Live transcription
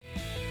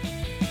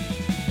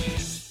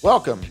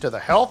Welcome to the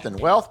Health and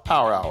Wealth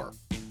Power Hour,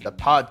 the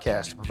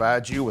podcast that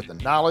provides you with the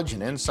knowledge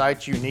and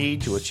insights you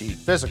need to achieve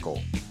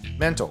physical,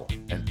 mental,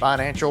 and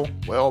financial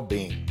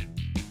well-being.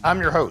 I'm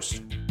your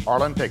host,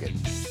 Harlan Pickett,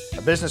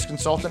 a business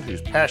consultant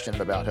who's passionate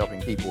about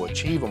helping people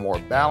achieve a more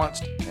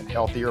balanced and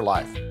healthier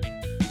life.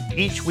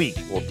 Each week,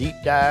 we'll deep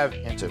dive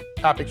into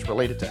topics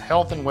related to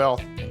health and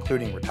wealth,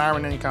 including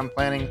retirement income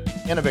planning,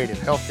 innovative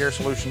healthcare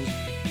solutions,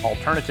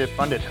 alternative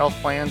funded health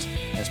plans,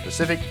 and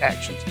specific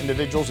actions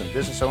individuals and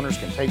business owners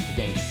can take to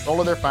gain control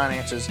of their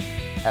finances,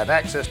 have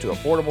access to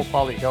affordable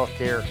quality health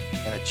care,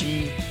 and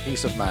achieve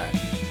peace of mind.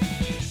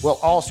 We'll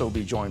also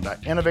be joined by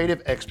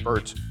innovative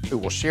experts who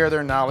will share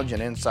their knowledge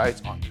and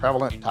insights on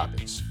prevalent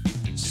topics.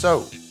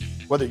 So,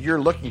 whether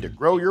you're looking to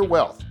grow your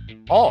wealth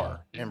or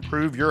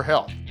improve your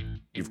health,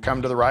 you've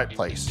come to the right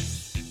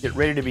place. Get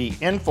ready to be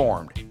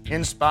informed,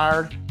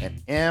 inspired,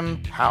 and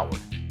empowered.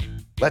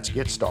 Let's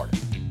get started.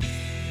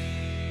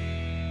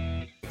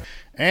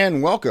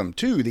 And welcome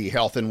to the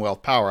Health and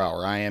Wealth Power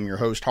Hour. I am your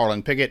host,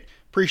 Harlan Pickett.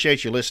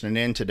 Appreciate you listening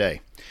in today.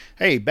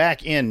 Hey,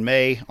 back in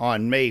May,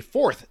 on May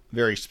 4th,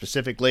 very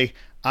specifically,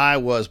 I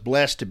was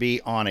blessed to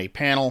be on a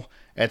panel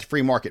at the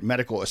Free Market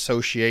Medical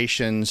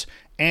Association's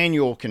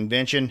annual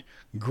convention.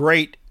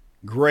 Great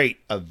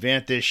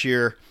event this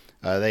year.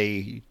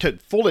 They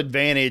took full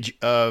advantage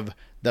of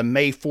the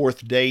May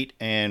 4th date,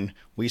 and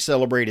we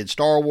celebrated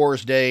Star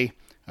Wars Day.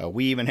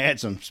 We even had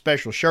some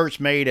special shirts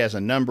made, as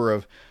a number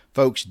of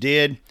folks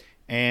did.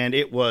 And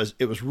it was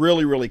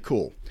really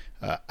cool.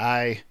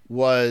 I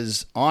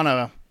was on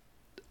a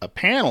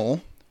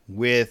panel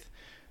with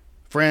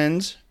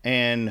friends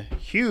and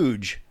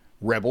huge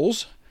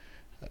rebels,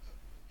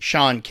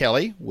 Sean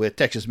Kelly with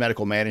Texas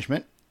Medical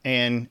Management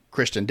and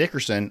Kristen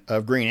Dickerson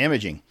of Green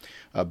Imaging.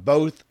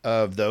 Both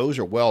of those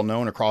are well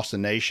known across the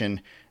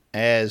nation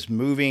as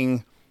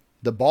moving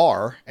the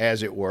bar,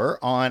 as it were,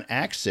 on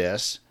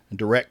access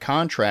direct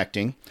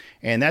contracting.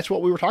 And that's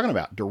what we were talking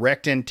about,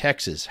 direct in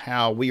Texas,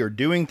 how we are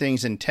doing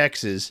things in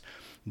Texas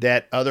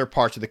that other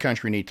parts of the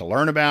country need to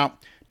learn about,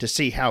 to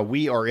see how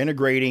we are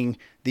integrating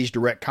these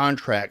direct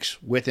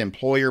contracts with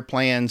employer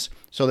plans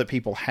so that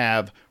people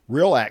have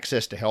real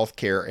access to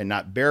healthcare and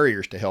not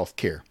barriers to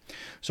healthcare.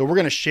 So we're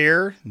going to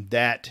share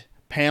that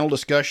panel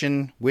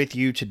discussion with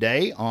you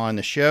today on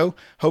the show.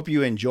 Hope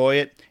you enjoy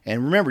it.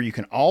 And remember, you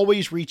can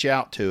always reach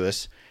out to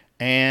us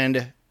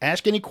and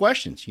ask any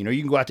questions. You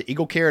can go out to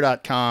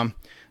eaglecare.com,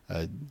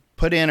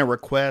 put in a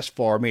request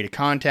for me to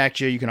contact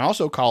you. You can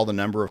also call the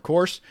number, of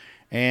course,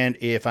 and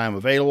if I'm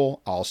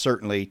available, I'll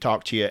certainly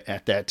talk to you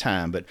at that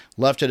time. But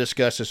love to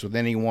discuss this with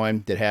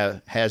anyone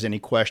that has any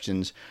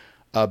questions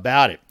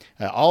about it.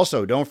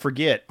 Also, don't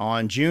forget,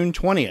 on June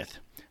 20th,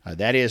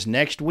 that is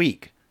next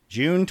week,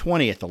 June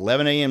 20th,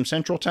 11 a.m.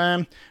 Central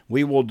Time,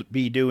 we will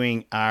be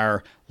doing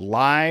our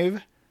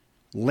live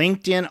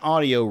LinkedIn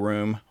audio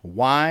room,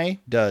 Why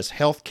Does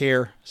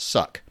Healthcare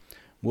Suck?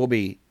 We'll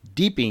be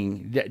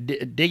digging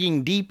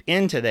deep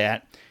into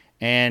that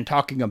and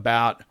talking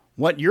about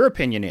what your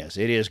opinion is.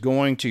 It is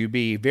going to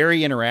be very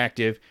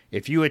interactive.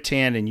 If you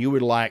attend and you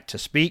would like to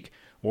speak,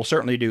 we'll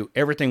certainly do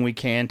everything we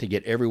can to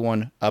get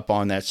everyone up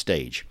on that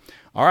stage.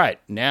 All right,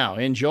 now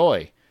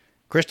enjoy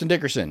Kristen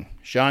Dickerson,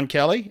 Sean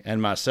Kelly, and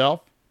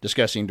myself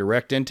discussing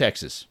Direct in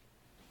Texas.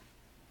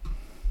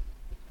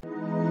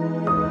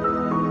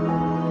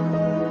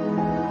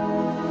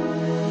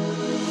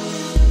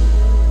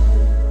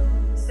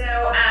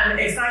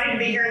 Excited to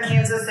be here in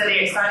Kansas City,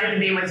 excited to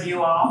be with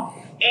you all.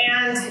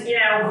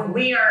 And,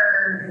 we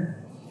are,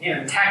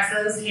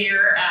 Texans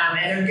here, and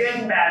there are good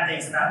and bad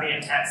things about being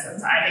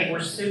Texans. I think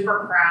we're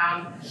super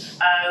proud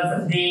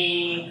of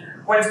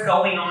what's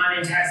going on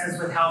in Texas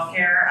with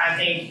healthcare. I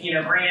think,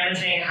 Green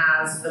Imaging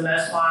has the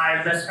most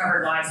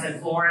covered lives in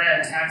Florida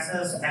and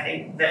Texas. I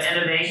think the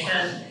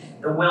innovation,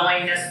 the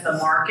willingness, the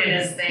market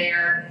is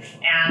there.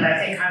 And I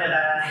think kind of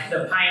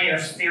the pioneer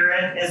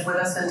spirit is with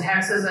us in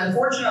Texas.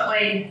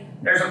 Unfortunately,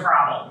 there's a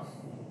problem.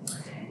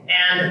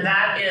 And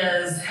that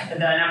is the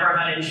number of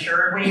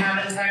uninsured we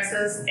have in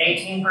Texas,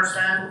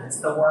 18%. It's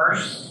the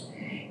worst.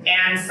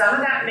 And some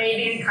of that may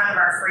be kind of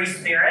our free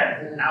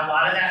spirit. And a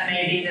lot of that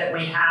may be that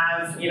we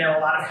have, a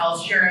lot of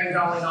health sharing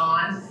going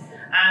on.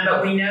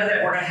 But we know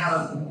that we're going to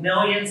have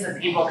millions of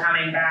people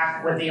coming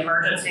back with the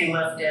emergency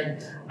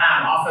lifted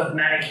off of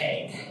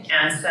Medicaid.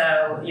 And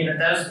so,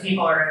 those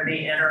people are going to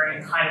be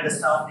entering kind of the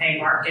self-pay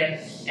market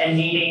and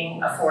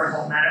needing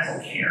affordable medical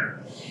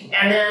care.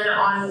 And then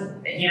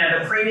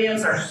the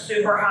premiums are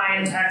super high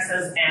in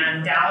Texas,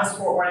 and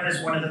Dallas-Fort Worth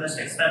is one of the most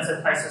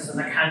expensive places in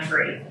the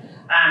country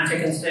to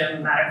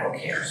consume medical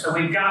care. So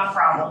we've got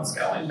problems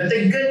going. But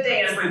the good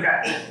thing is we've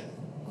got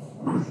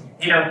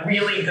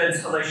really good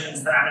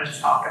solutions that I'm going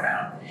to talk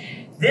about.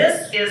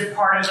 This is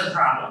part of the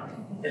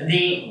problem.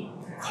 The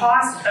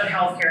cost of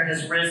healthcare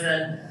has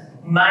risen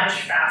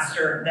much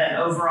faster than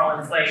overall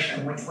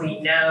inflation, which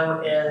we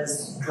know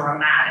is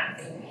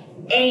dramatic.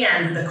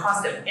 And the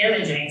cost of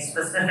imaging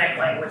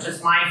specifically, which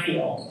is my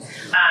field,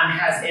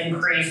 has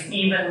increased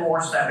even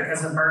more so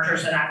because of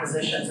mergers and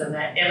acquisitions in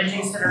the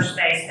imaging center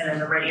space and in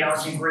the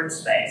radiology group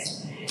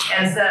space.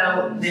 And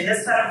so in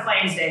this set of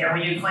claims data,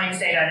 we do claims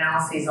data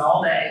analyses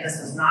all day. This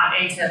is not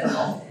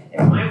atypical.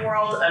 In my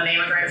world, a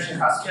mammogram should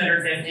cost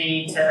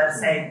 $250 to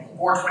say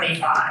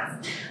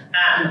 $425.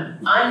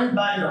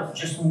 Unbundled,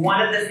 just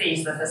one of the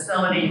fees, the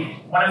facility,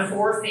 one of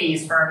 4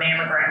 fees for a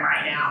mammogram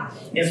right now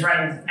is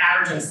running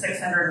averaging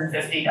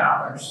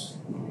 $650.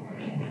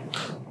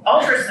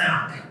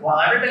 Ultrasound. While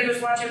everybody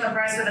was watching the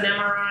price of an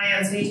MRI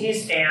and CT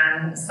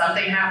scan,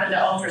 something happened to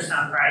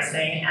ultrasound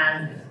pricing,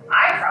 and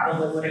I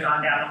probably would have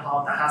gone down the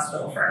hall at the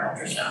hospital for an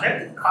ultrasound.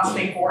 It cost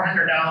me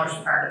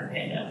 $400 prior to the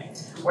pandemic.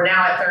 We're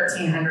now at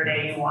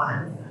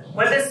 $1,381.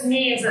 What this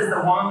means is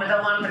the woman with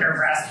a lump in her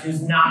breast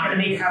who's not going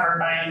to be covered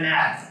by a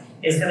med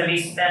is going to be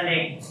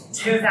spending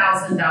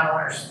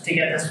 $2,000 to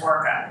get this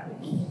workup.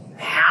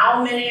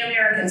 How many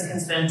Americans can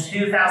spend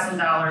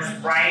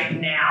 $2,000 right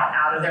now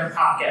out of their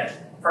pocket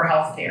for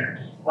health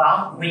care?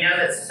 Well, we know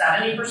that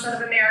 70%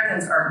 of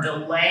Americans are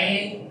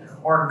delaying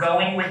or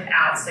going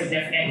without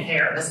significant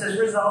care. This has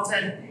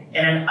resulted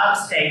in an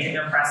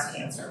upstaging of breast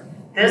cancer.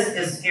 This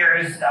is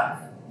scary stuff.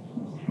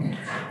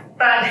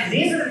 But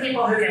these are the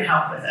people who can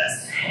help with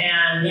this.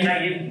 And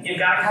you've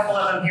got a couple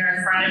of them here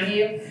in front of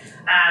you.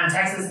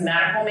 Texas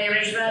Medical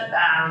Management,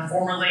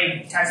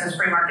 formerly Texas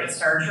Free Market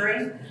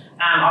Surgery,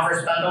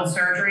 offers bundled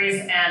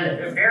surgeries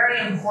and, very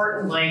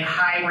importantly,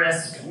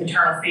 high-risk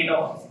maternal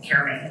fetal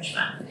care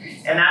management.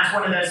 And that's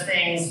one of those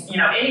things,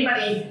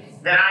 anybody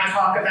that I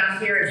talk about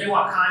here, if you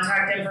want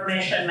contact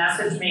information,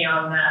 message me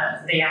on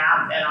the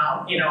app, and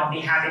I'll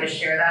be happy to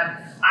share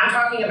that. I'm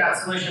talking about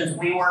solutions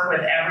we work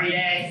with every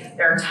day.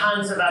 There are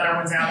tons of other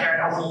ones out there. I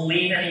don't want to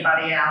leave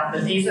anybody out,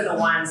 but these are the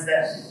ones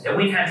that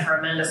we've had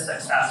tremendous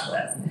success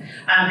with.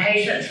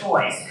 Patient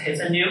Choice.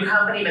 It's a new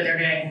company, but they're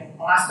doing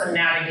awesome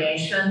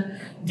navigation,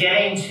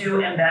 getting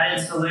to embedded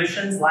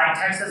solutions like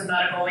Texas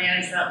Medical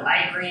Management,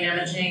 like Green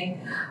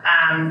Imaging.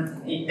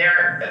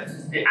 They're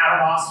out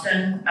of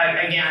Austin.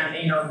 Again,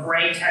 a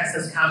great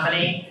Texas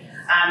company.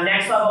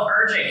 Next Level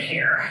Urgent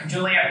Care,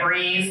 Juliette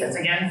Breeze. It's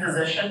again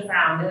physician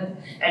founded,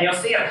 and you'll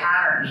see a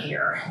pattern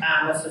here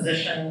with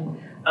physician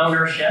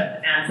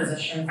ownership and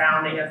physician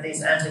founding of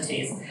these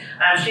entities.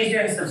 She's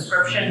doing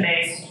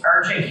subscription-based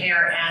urgent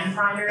care and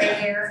primary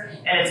care,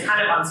 and it's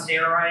kind of on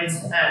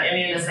steroids.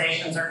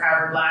 Immunizations are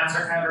covered, labs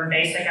are covered,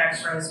 basic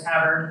x-rays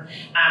covered.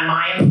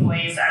 My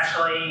employees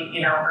actually,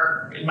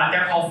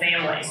 their whole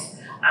families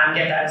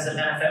get that as a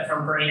benefit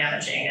from Green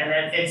Imaging, and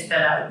it's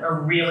been a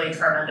really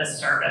tremendous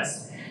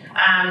service.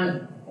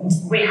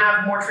 We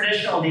have more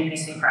traditional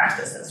DPC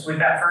practices. We've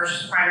got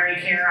First Primary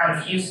Care out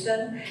of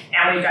Houston,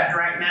 and we've got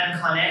Direct Med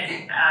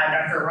Clinic,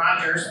 Dr.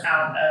 Rogers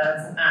out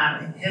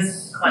of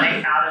his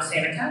clinic out of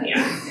San Antonio.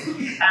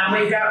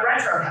 We've got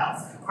Retro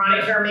Health,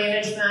 chronic care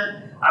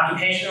management,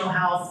 occupational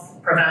health,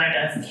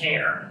 preventative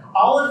care.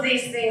 All of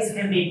these things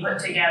can be put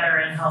together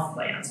in health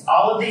plans.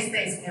 All of these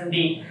things can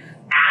be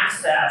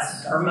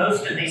accessed, or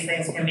most of these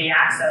things can be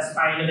accessed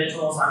by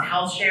individuals on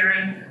health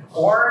sharing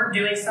or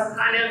doing some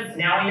kind of,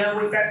 now we know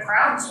we've got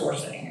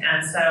crowdsourcing.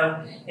 And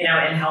so, in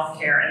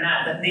healthcare, and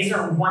that these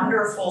are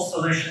wonderful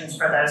solutions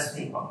for those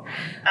people.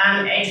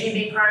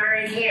 HEB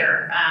Primary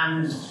Care,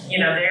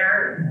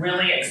 they're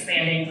really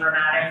expanding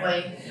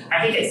dramatically.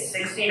 I think it's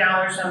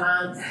 $60 a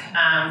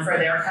month for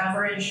their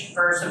coverage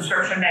for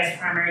subscription-based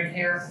primary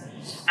care.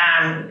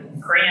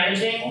 Green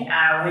Imaging,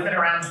 we've been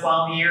around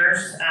 12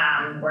 years.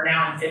 We're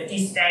now in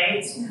 50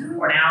 states.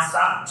 We're now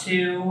SOC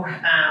 2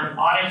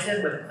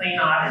 audited with a clean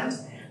audit.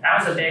 That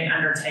was a big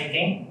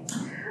undertaking.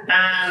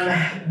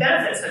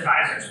 Benefits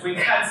advisors, we've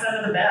got some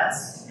of the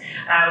best.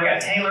 We got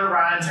Taylor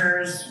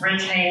Rogers,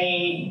 Rich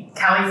Haney,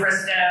 Kelly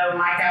Fristow,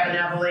 Mike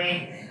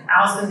Abenevoli,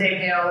 Allison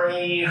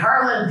DePaoli,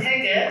 Harlan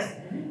Pickett,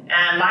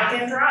 and Mike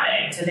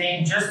Andrade, to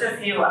name just a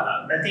few of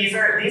them. But these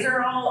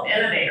are all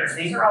innovators.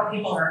 These are all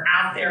people who are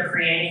out there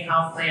creating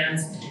health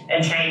plans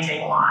and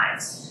changing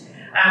lives.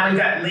 We've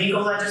got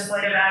legal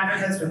legislative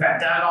advocates. We've got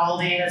Doug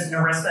Aldean as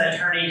NERISA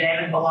attorney,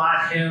 David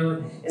Balot,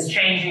 who is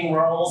changing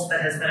roles but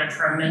has been a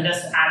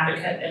tremendous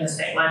advocate in the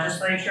state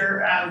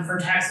legislature for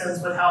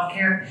Texans with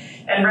healthcare,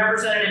 and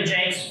Representative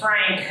James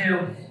Frank, who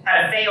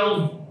had a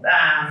failed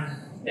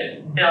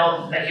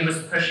bill that he was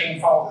trying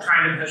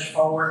to push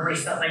forward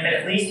recently, but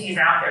at least he's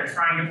out there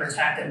trying to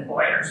protect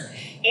employers.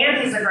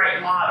 And he's a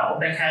great model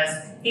because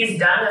he's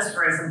done this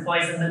for his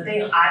employees. And the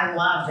thing I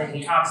love that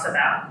he talks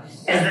about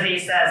is that he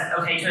says,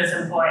 to his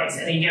employees,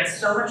 and he gets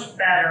so much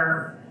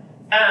better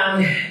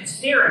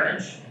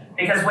steerage,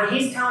 because what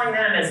he's telling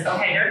them is, there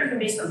are going to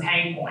be some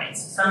pain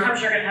points. Sometimes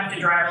you're going to have to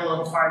drive a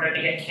little farther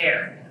to get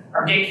care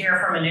or get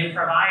care from a new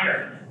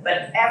provider.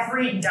 But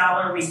every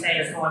dollar we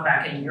save is going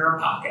back in your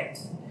pocket.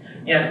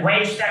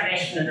 Wage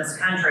stagnation in this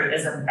country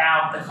is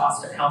about the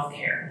cost of health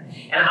care.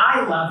 And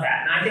I love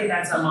that. And I think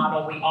that's a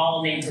model we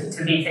all need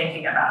to be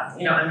thinking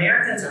about.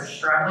 Americans are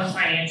struggling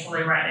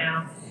financially right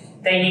now.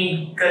 They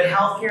need good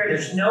health care.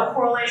 There's no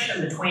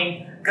correlation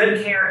between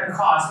good care and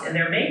cost. And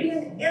there may be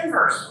an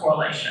inverse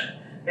correlation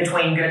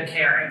between good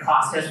care and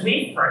cost, as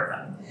we've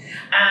proven.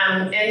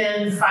 And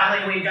then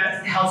finally, we've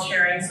got health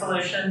sharing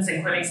solutions,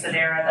 including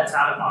Sedera, that's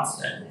out of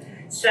Boston.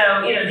 So,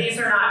 these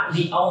are not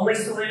the only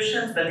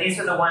solutions, but these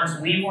are the ones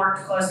we've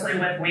worked closely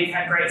with, we've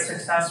had great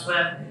success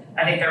with.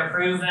 I think they're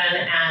proven,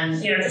 and,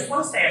 just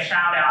want to say a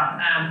shout out.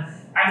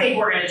 I think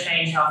we're going to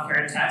change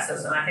healthcare in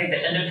Texas, and I think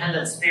the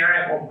independent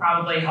spirit will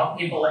probably help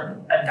people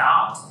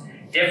adopt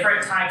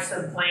different types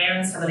of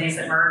plans, some of these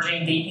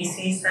emerging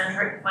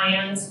DPC-centric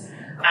plans.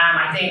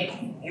 I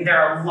think there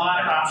are a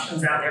lot of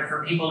options out there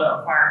for people to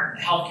acquire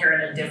healthcare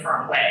in a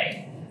different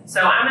way.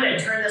 So I'm going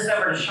to turn this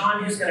over to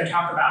Sean, who's going to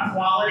talk about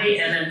quality,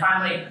 and then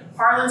finally,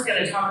 Harlan's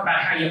going to talk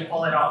about how you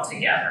pull it all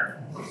together.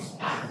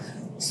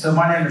 So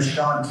my name is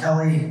Sean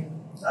Kelly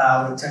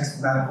with Texas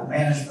Medical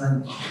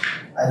Management.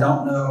 I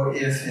don't know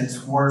if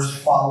it's worse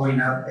following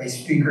up a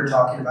speaker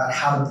talking about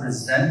how to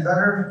present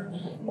better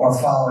or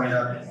following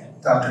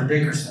up Dr.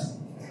 Dickerson.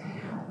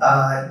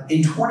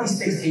 In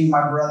 2016,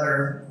 my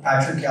brother,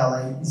 Patrick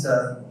Kelly, is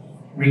a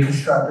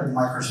reconstructive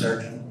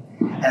microsurgeon,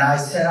 and I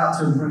set out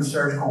to improve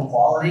surgical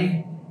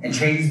quality and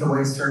change the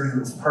way surgery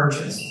was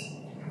purchased.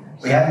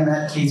 We hadn't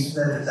met Keith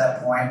Smith at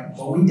that point,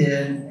 but we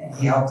did, and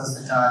he helped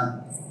us a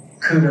ton.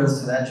 Kudos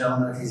to that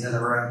gentleman if he's in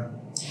the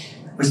room.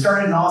 We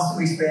started in Austin,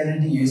 we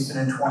expanded to Houston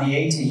in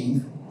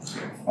 2018,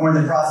 and we're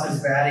in the process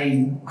of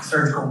adding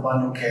surgical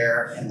bundle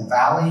care in the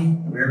Valley,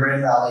 the Rio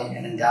Grande Valley,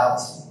 and in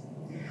Dallas.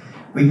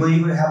 We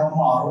believe we have a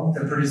model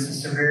that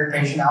produces superior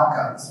patient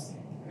outcomes.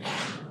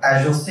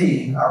 As you'll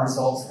see, our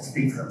results will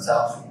speak for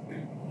themselves.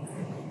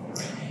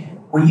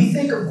 When you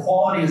think of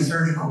quality in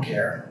surgical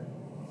care,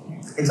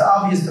 it's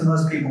obvious to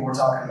most people we're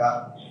talking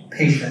about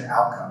patient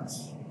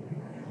outcomes.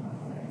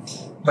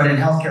 But in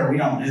healthcare, we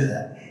don't do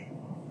that.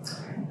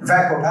 In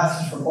fact, what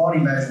passes for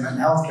quality measurement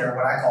in healthcare are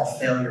what I call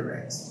failure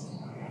rates.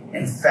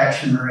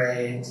 Infection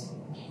rates,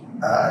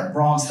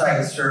 wrong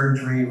site of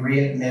surgery,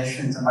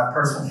 readmissions, and my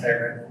personal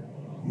favorite,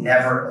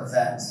 never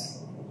events.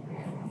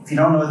 If you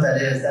don't know what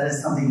that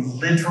is something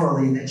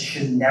literally that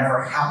should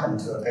never happen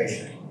to a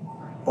patient,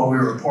 but we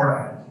report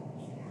on it.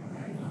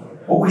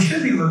 What we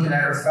should be looking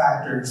at are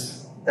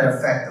factors that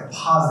affect the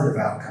positive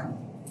outcome,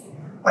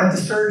 like the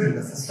surgery,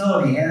 the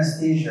facility,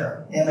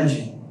 anesthesia,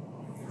 imaging.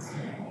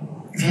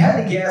 If you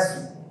had to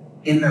guess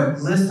in the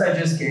list I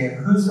just gave,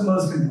 who's the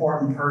most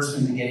important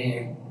person to getting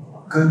a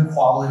good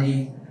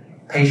quality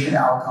patient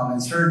outcome in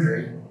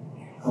surgery,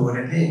 who would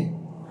it be?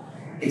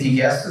 If you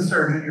guessed the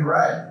surgeon, you're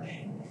right.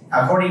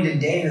 According to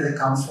data that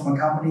comes from a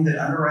company that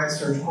underwrites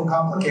surgical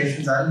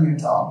complications out of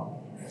Utah,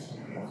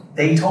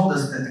 they told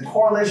us that the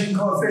correlation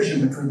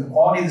coefficient between the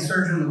quality of the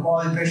surgery and the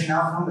quality of the patient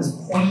outcome is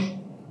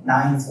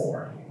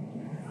 0.94.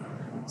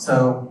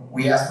 So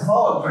we asked the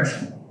follow-up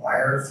question, why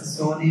are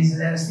facilities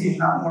and anesthesia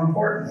not more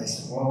important? They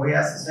said, well, we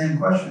asked the same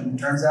question. It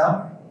turns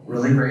out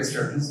really great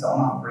surgeons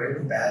don't operate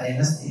with bad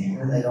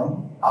anesthesia, and they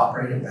don't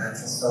operate at bad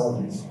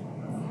facilities.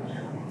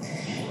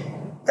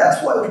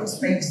 That's what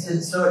makes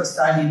it so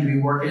exciting to be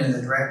working in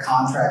the direct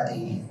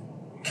contracting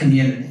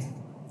community,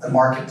 the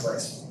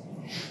marketplace.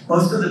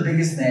 Most of the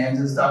biggest names,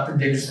 as Dr.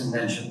 Dickerson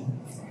mentioned,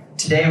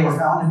 today were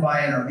founded by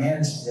and are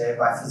managed today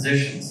by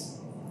physicians.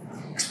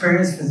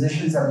 Experienced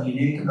physicians have a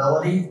unique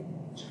ability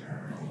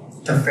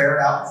to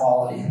ferret out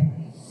quality.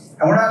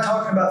 And we're not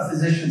talking about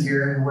physicians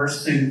here who wear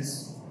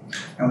suits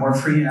and work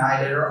for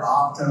United or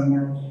Optum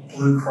or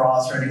Blue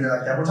Cross or anything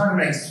like that. We're talking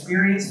about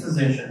experienced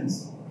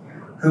physicians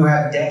who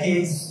have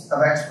decades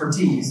of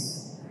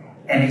expertise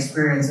and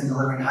experience in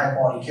delivering high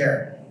quality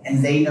care.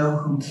 And they know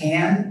who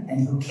can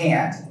and who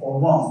can't or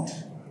won't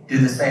do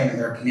the same in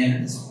their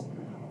communities.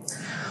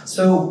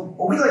 So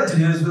what we like to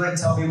do is we like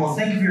to tell people,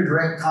 think of your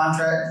direct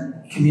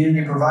contract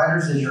community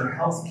providers as your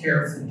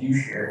healthcare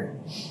fiduciary,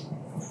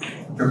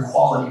 your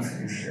quality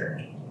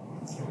fiduciary.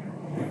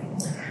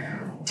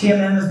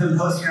 TMM has been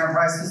posting our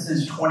prices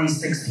since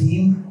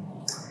 2016.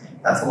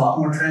 That's a lot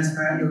more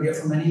transparent you'll get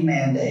from any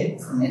mandate,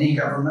 from any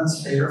government,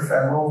 state or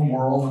federal,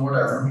 world, or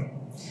whatever.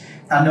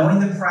 Now, knowing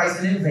the price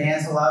in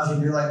advance allows you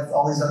to do like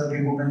all these other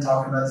people have been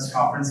talking about this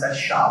conference, that's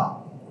shop.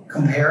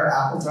 Compare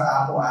apple to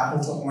apple,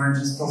 apple to orange,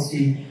 and still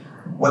see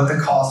what the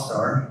costs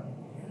are.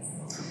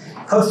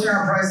 Posting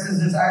our prices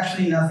is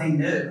actually nothing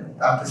new.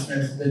 Dr. Smith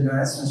has been doing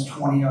it since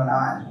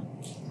 2009.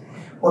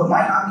 What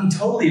might not be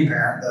totally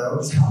apparent, though,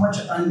 is how much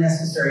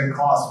unnecessary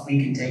cost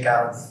we can take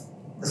out of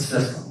the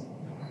system.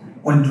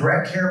 When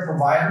direct care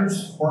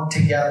providers work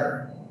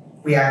together,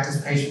 we act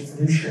as patient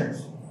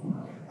fiduciaries,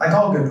 like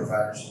all good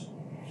providers.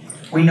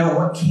 We know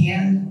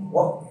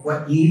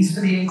what needs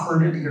to be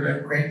included to get a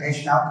great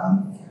patient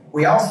outcome.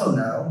 We also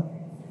know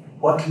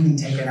what can be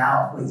taken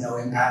out with no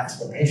impact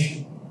to the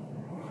patient.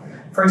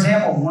 For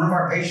example, when one of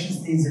our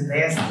patients needs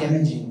advanced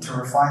imaging to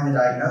refine the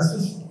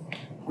diagnosis,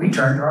 we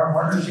turn to our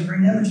partners at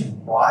Green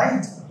Imaging.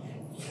 Why?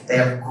 They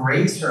have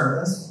great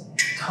service,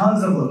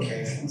 tons of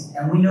locations,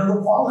 and we know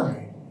the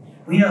quality.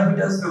 We know who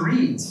does the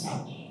reads.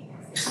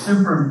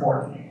 Super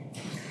important.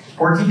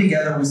 Working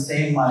together, we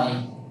save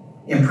money,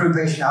 improve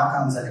patient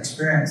outcomes, and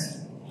experience.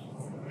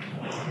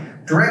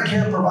 Direct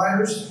care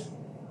providers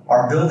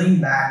are building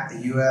back the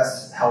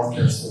U.S.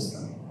 healthcare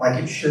system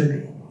like it should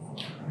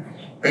be,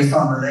 based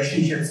on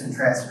relationships and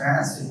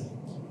transparency.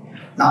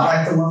 Not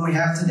like the one we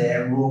have today,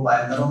 ruled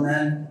by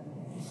middlemen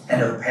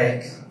and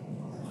opaque.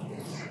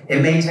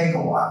 It may take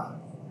a while,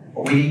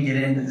 but we didn't get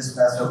into this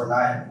mess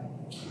overnight.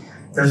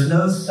 There's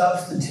no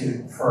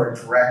substitute for a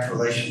direct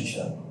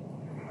relationship.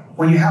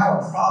 When you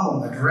have a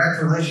problem, a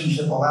direct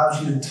relationship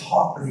allows you to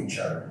talk with each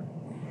other,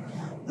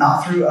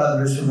 not through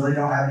others who really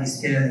don't have any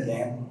skin in the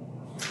game,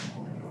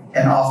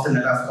 and often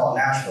enough call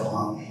Nashville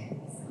home.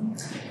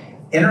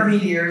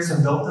 Intermediaries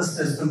have built the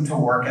system to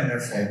work in their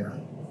favor.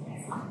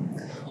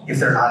 If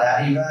they're not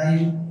adding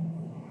value,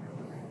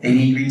 they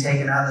need to be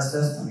taken out of the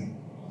system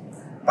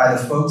by the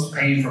folks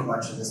paying for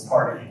much of this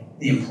party,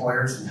 the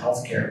employers and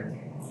health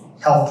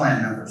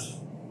plan members.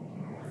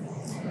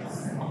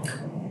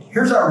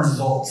 Here's our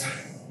results.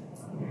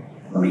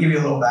 Let me give you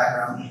a little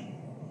background.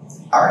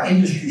 Our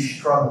industry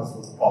struggles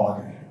with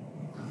quality.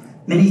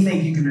 Many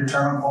think you can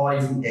determine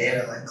quality from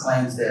data like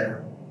claims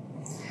data.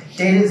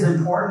 Data is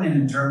important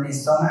and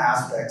determines some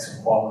aspects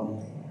of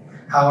quality.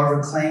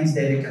 However, claims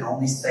data can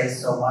only say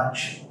so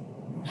much.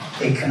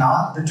 It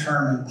cannot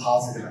determine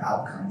positive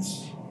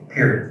outcomes,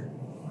 period.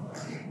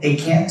 It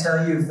can't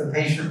tell you if the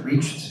patient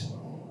reached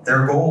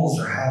their goals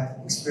or have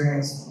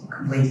experienced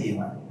complete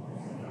healing.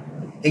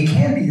 It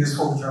can be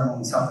useful to determine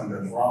when something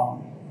goes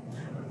wrong.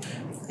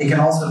 It can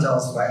also tell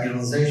us about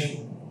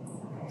utilization.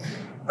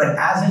 But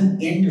as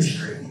an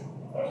industry,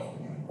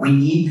 we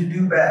need to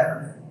do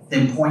better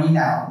than pointing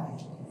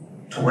out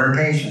to where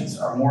patients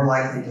are more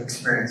likely to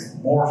experience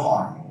more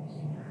harm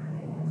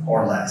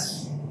or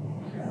less.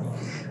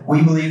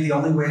 We believe the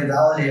only way to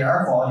validate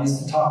our quality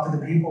is to talk to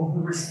the people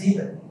who receive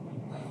it.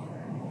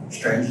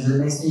 Strange as it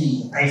may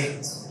seem,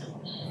 patients.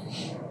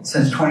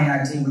 Since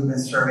 2019, we've been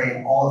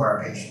surveying all of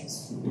our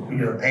patients. We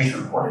do a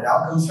patient-reported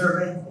outcome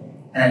survey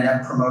and a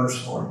Net Promoter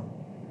Score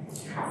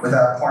with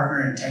our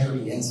partner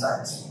Integrity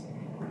Insights.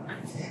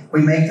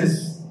 We make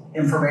this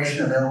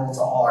information available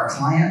to all our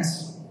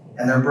clients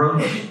and their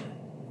brokers.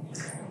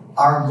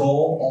 Our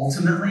goal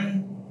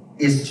ultimately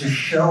is to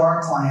show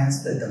our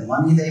clients that the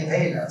money they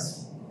paid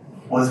us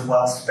was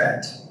well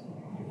spent.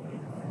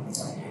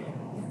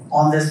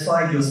 On this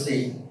slide, you'll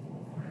see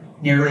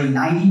nearly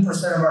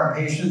 90% of our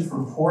patients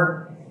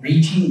report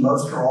reaching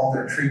most or all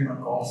their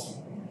treatment goals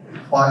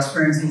while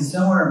experiencing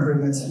similar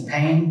improvements in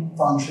pain,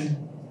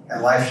 function,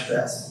 and life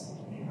stress.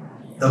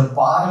 The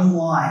bottom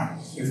line,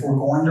 if we're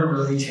going to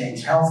really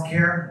change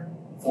healthcare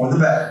for the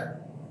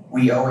better,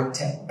 we owe it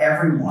to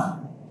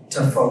everyone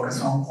to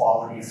focus on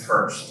quality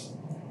first.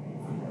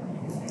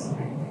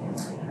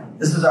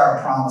 This is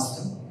our promise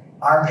to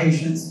our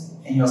patients,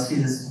 and you'll see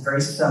this is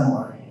very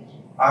similar.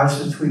 Ours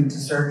is tweaked to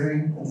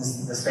surgery, but this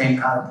is the same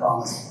kind of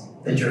promise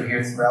that you'll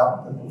hear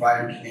throughout the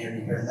provider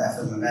community here in the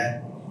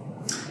FMMA.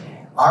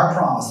 Our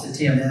promise at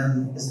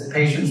TMM is that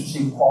patients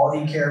receive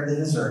quality care they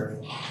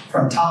deserve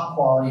from top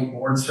quality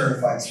board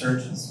certified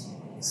surgeons,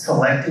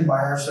 selected by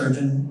our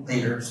surgeon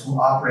leaders who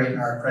operate in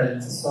our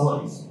accredited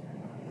facilities.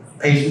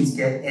 Patients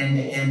get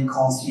end-to-end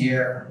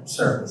concierge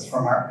service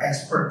from our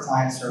expert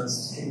client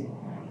services team.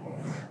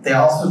 They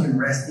also can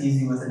rest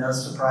easy with a no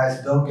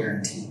surprise bill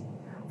guarantee,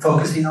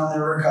 focusing on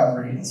their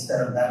recovery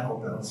instead of medical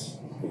bills.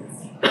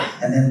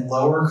 And then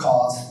lower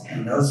costs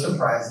and no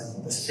surprises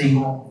with a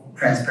single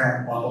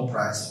transparent bundle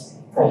price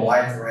for a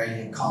wide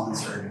variety of common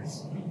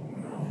surgeries.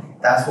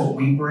 That's what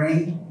we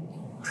bring: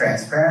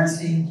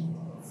 transparency,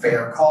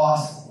 fair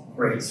cost,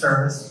 great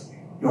service.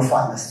 You'll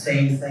find the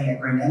same thing at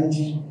Green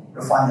Energy.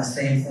 You'll find the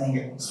same thing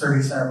at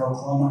Surgery Center of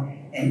Oklahoma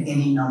and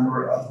any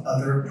number of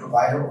other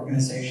provider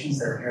organizations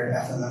that are here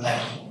at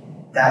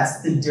FMMA.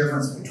 That's the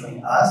difference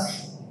between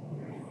us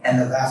and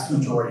the vast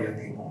majority of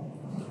people.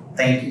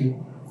 Thank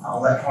you.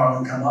 I'll let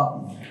Harlan come up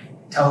and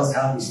tell us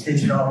how we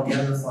stitch it all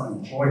together for an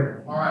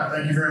employer. All right,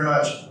 thank you very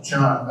much,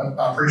 Sean.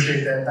 I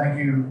appreciate that. Thank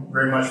you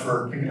very much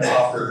for kicking us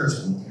off there,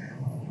 Kristen.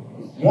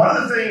 One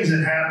of the things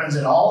that happens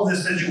in all of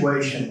this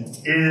situation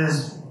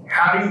is,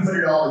 how do you put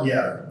it all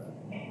together?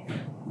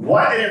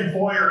 What an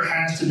employer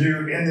has to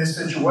do in this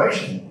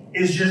situation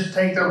is just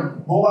take the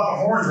bull out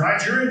the horns,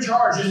 right? You're in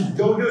charge, just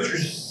go do it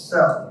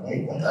yourself.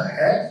 Wait, what the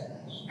heck?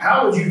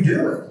 How would you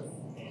do it?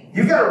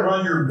 You've got to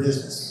run your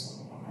business.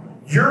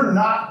 You're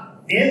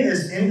not in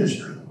this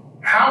industry.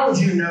 How would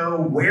you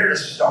know where to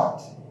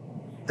start?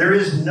 There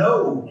is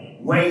no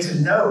way to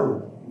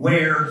know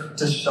where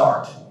to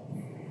start.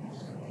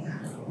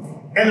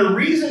 And the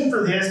reason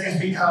for this is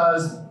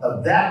because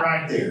of that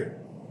right there.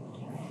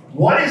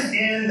 What is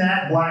in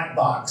that black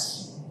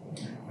box?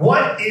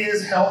 What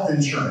is health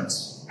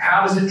insurance?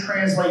 How does it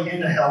translate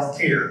into health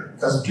care?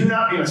 Because do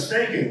not be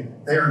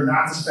mistaken, they are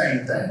not the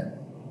same thing.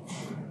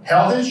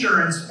 Health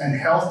insurance and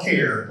health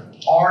care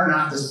are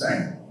not the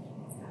same.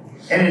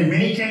 And in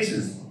many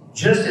cases,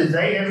 just as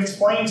they have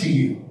explained to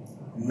you,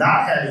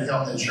 not having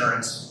health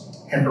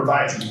insurance can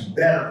provide you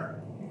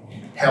better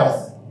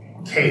health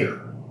care.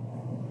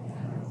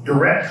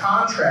 Direct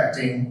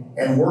contracting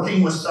and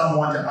working with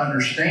someone to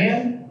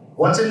understand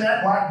what's in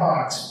that black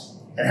box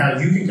and how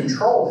you can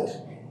control it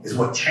is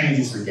what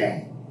changes the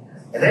game.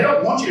 And they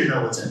don't want you to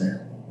know what's in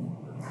there.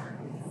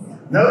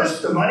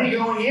 Notice the money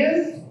going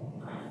in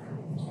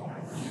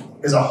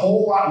is a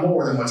whole lot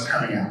more than what's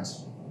coming out.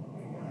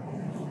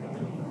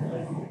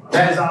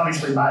 That is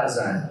obviously by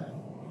design.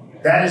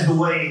 That is the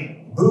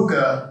way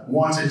BUCA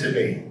wants it to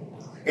be.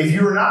 If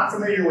you are not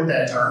familiar with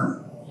that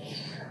term,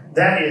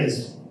 that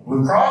is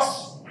Blue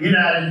Cross,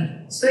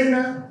 United,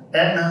 Cigna,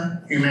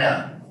 Aetna,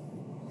 Humana.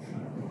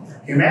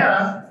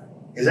 Humana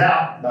is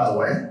out, by the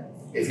way.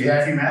 If you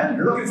have Humana,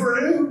 you're looking for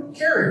a new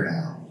carrier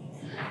now.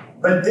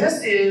 But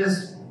this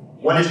is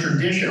what is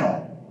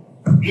traditional.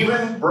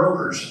 Even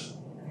brokers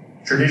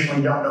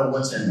traditionally don't know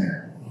what's in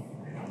there.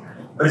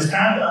 But it's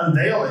time to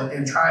unveil it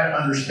and try to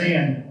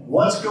understand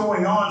what's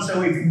going on.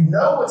 So if you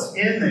know what's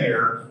in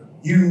there,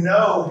 you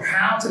know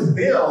how to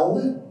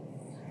build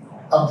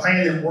a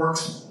plan that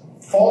works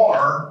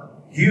for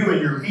you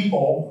and your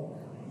people,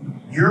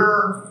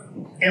 your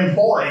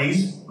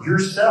employees,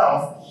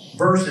 yourself,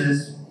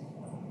 versus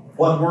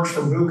what works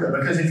for BUCA.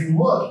 Because if you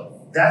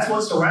look, that's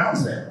what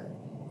surrounds them.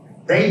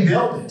 They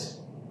build it.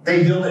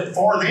 They build it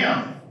for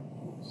them,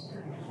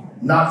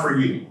 not for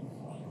you.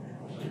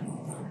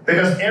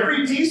 Because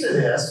every piece of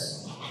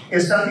this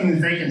is something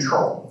that they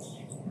control.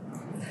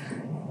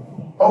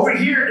 Over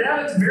here, down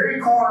at the very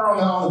corner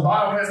on the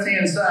bottom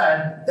left-hand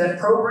side, that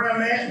program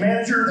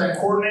manager, that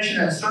coordination,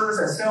 that service,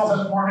 that sales,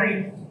 that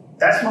marketing,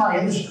 that's my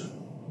industry.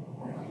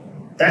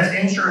 That's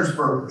insurance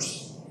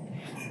brokers.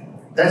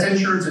 That's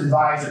insurance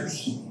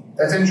advisors.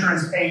 That's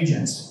insurance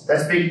agents.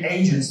 That's big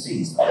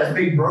agencies. That's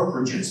big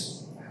brokerages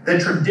that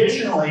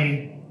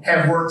traditionally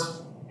have worked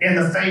in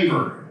the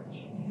favor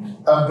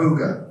of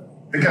BUCA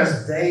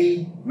because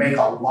they make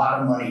a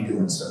lot of money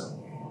doing so.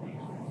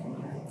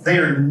 They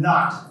are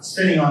not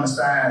sitting on the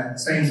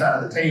same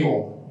side of the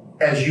table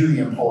as you,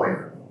 the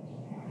employer.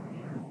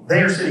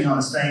 They are sitting on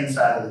the same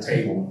side of the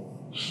table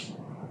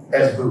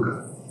as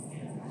BUCA.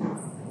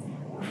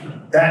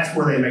 That's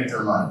where they make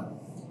their money.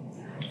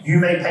 You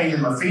may pay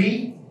them a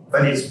fee,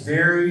 but it's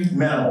very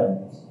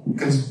minimal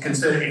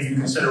if you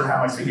consider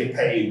how much they get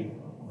paid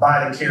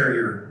by the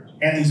carrier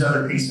and these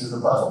other pieces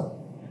of the puzzle.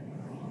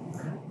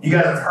 You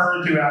guys have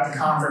heard throughout the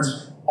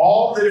conference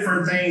all the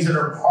different things that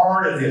are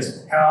part of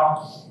this,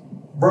 how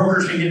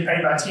brokers can get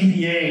paid by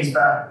TPAs,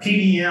 by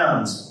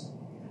PDMs,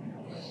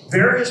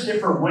 various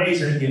different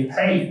ways that get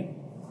paid.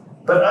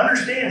 But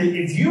understand that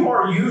if you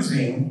are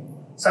using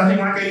something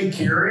like a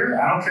carrier,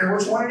 I don't care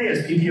which one it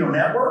is, PPO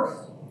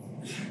network,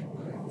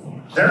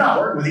 they're not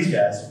working with these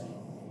guys.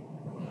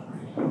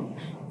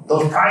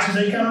 Those prices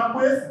they come up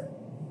with,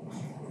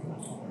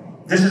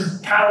 this is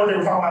kind of what they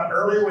were talking about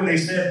earlier when they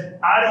said,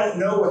 I don't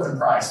know what the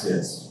price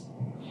is.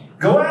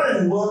 Go out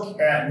and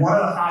look at one of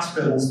the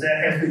hospitals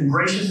that has been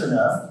gracious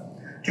enough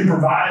to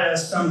provide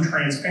us some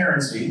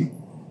transparency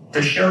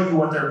to show you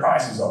what their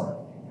prices are.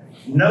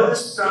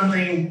 Notice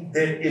something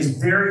that is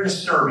very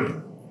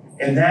disturbing,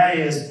 and that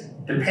is,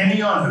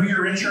 depending on who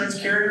your insurance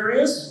carrier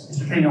is, it's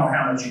depending on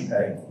how much you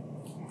pay.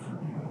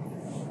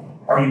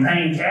 Are you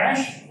paying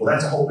cash? Well,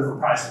 that's a whole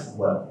different price as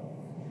well.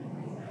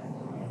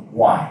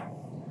 Why?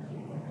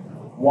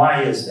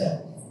 Why is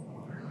that?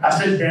 I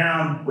sat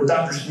down with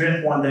Dr.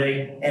 Smith one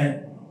day,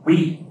 and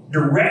we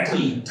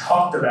directly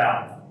talked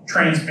about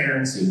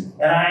transparency.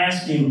 And I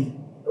asked him,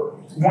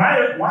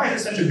 why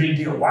is it such a big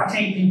deal? Why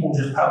can't people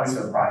just publish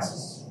their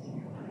prices?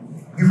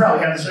 You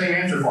probably have the same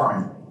answer for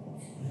me.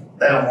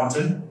 They don't want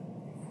to.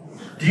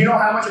 Do you know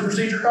how much a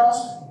procedure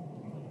costs?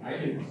 I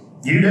do.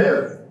 You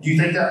do. Do you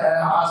think that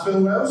a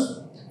hospital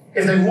knows?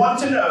 If they want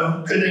to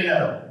know, could they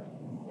know?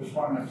 Which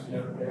one?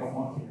 They don't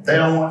want to. They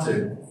don't want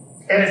to.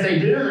 And if they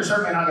do, they're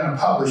certainly not going to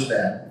publish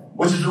that,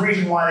 which is the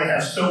reason why they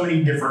have so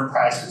many different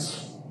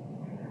prices.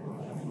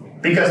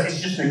 Because it's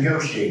just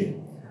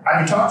negotiated. I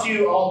can talk to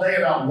you all day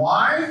about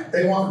why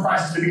they want the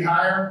prices to be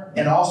higher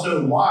and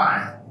also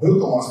why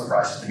BUCA wants the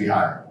prices to be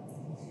higher.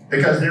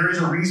 Because there is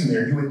a reason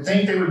there. You would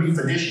think they would be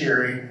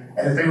fiduciary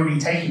and that they would be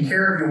taking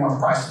care of you and want the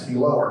prices to be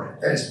lower.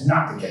 That is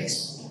not the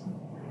case.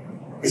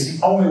 It's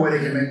the only way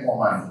they can make more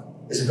money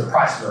is if the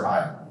prices are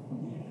higher.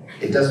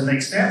 It doesn't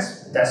make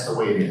sense, but that's the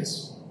way it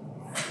is.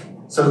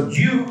 So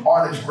you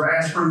are the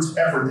grassroots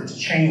effort to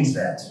change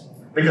that.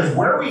 Because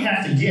where we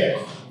have to get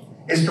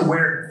is to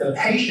where the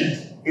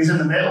patient is in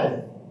the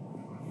middle.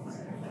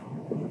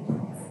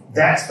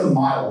 That's the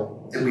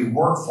model that we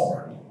work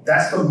for.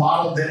 That's the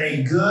model that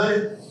a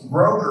good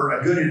broker,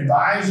 a good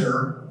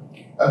advisor,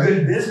 a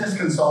good business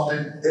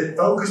consultant that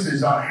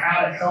focuses on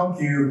how to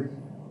help you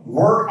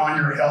work on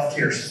your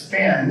healthcare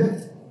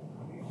spend,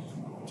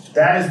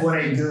 that is what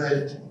a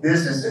good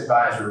business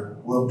advisor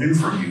will do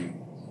for you,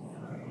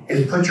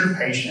 is put your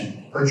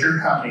patient, put your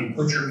company,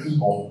 put your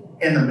people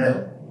in the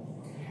middle.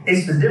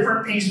 It's the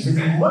different pieces. If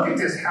you look at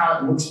this, how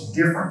it looks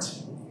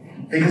different,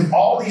 because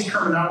all these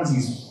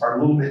terminologies are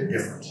a little bit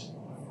different.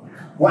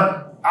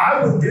 What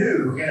I would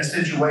do in a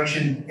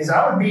situation is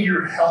I would be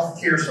your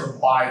healthcare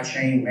supply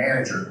chain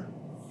manager.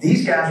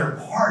 These guys are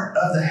part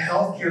of the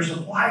healthcare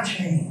supply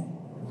chain.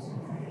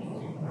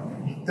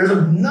 There's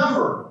a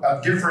number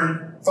of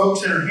different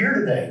folks that are here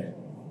today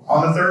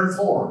on the third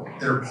floor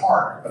that are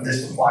part of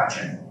this supply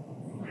chain.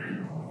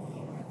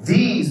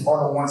 These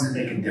are the ones that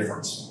make a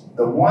difference.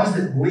 The ones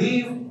that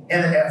believe in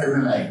the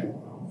FMMA.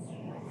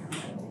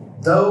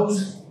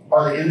 Those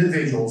are the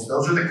individuals,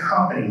 those are the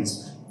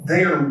companies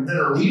that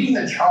are leading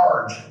the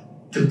charge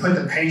to put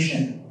the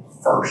patient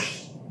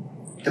first,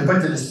 to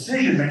put the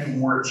decision making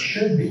where it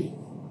should be.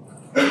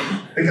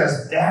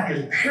 Because that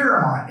is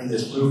paramount in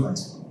this movement.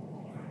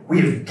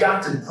 We have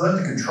got to put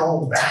the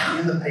control back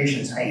in the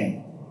patient's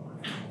hand.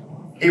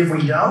 If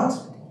we don't,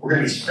 we're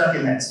going to be stuck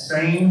in that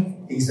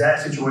same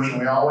exact situation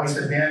we always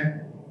have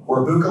been,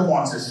 where BUCA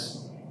wants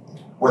us,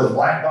 where the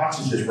black box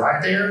is just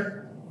right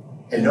there,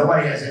 and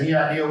nobody has any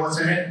idea what's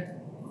in it,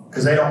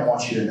 because they don't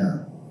want you to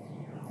know.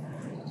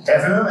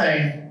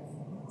 FMMA,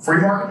 Free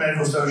Market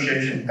Medical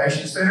Association,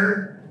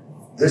 patient-centered,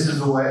 this is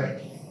the way.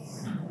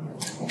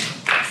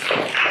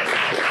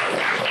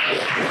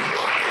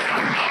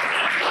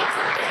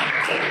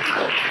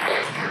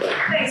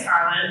 Thanks,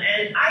 Harlan.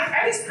 And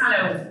I just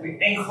kind of,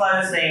 in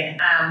closing,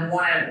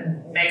 want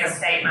to make a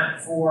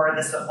statement for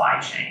the supply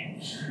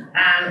chain.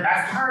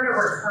 I've heard a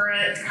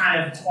recurrent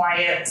kind of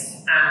quiet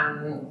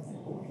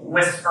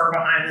whisper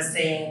behind the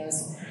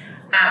scenes.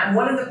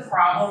 One of the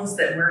problems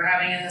that we're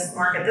having in this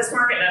market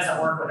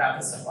doesn't work without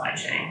the supply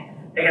chain.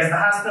 Because the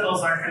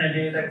hospitals aren't going to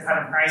do the kind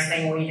of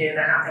pricing we do.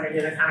 They're not going to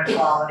do the kind of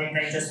quality.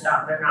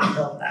 They're not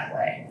built that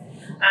way.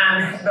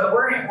 But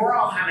we're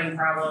all having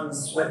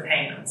problems with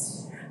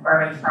payments. We're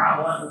having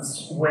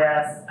problems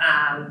with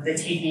the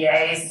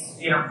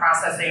TPAs,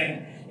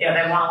 processing.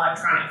 They want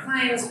electronic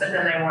claims, but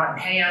then they want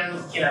to pay them,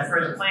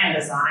 through the plan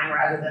design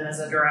rather than as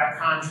a direct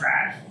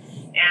contract.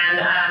 And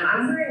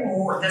I'm hearing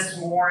this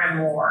more and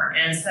more.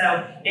 And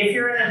so if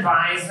you're an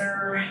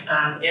advisor,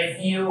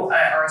 if you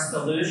are a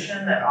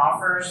solution that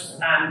offers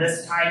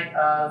this type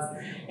of,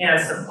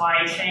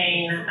 supply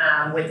chain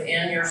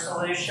within your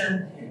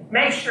solution,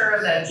 make sure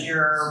that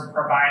your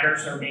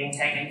providers are being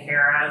taken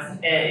care of.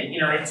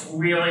 It's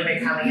really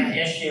becoming an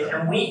issue,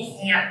 and we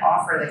can't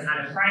offer the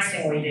kind of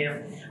pricing we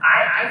do.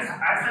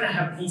 I kind of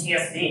have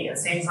PTSD. It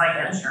seems like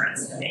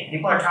insurance to me.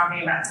 People are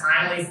talking about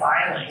timely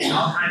filing and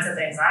all kinds of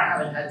things I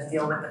haven't had to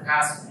deal with the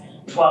past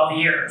 12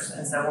 years.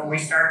 And so when we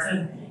start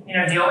to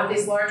deal with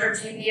these larger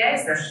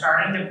TPAs, they're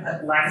starting to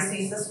put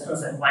legacy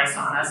systems in place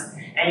on us,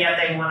 and yet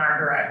they want our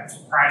direct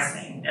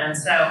pricing. And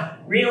so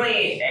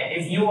really,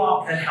 if you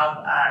all could help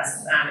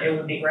us, it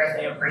would be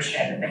greatly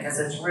appreciated, because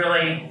it's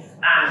really,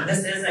 this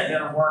isn't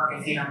going to work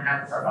if you don't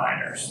have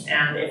providers.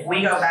 And if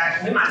we go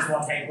back, we might as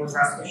well take Blue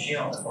Cross Blue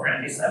Shield if we're going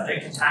to be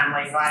subject to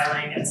timely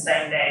filing and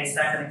same day,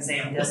 second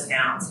exam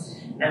discounts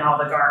and all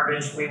the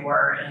garbage we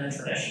were in the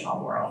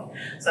traditional world.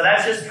 So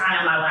that's just kind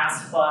of my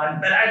last plug.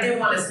 But I do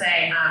want to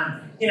say,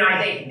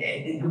 I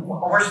think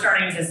we're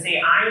starting to see,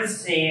 I'm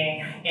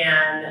seeing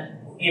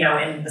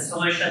in the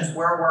solutions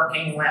we're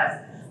working with,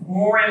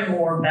 more and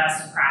more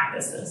best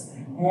practices,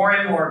 more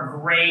and more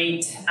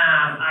great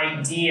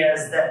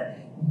ideas that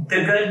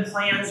the good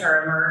plans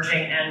are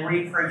emerging and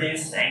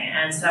reproducing.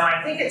 And so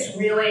I think it's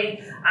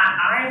really,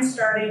 I'm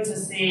starting to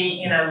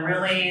see,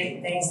 really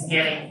things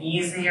getting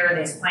easier,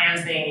 these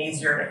plans being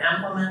easier to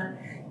implement.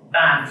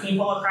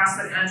 People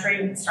across the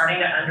country starting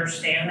to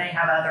understand they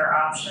have other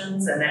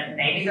options, and that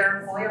maybe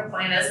their employer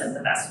plan isn't the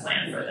best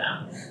plan for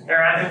them.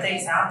 There are other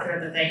things out there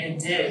that they could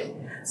do.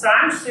 So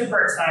I'm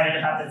super excited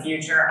about the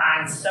future.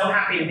 I'm so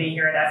happy to be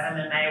here at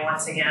FMMA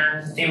once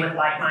again, to be with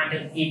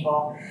like-minded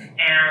people.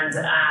 And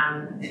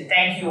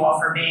thank you all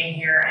for being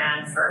here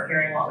and for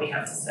hearing what we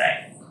have to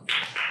say.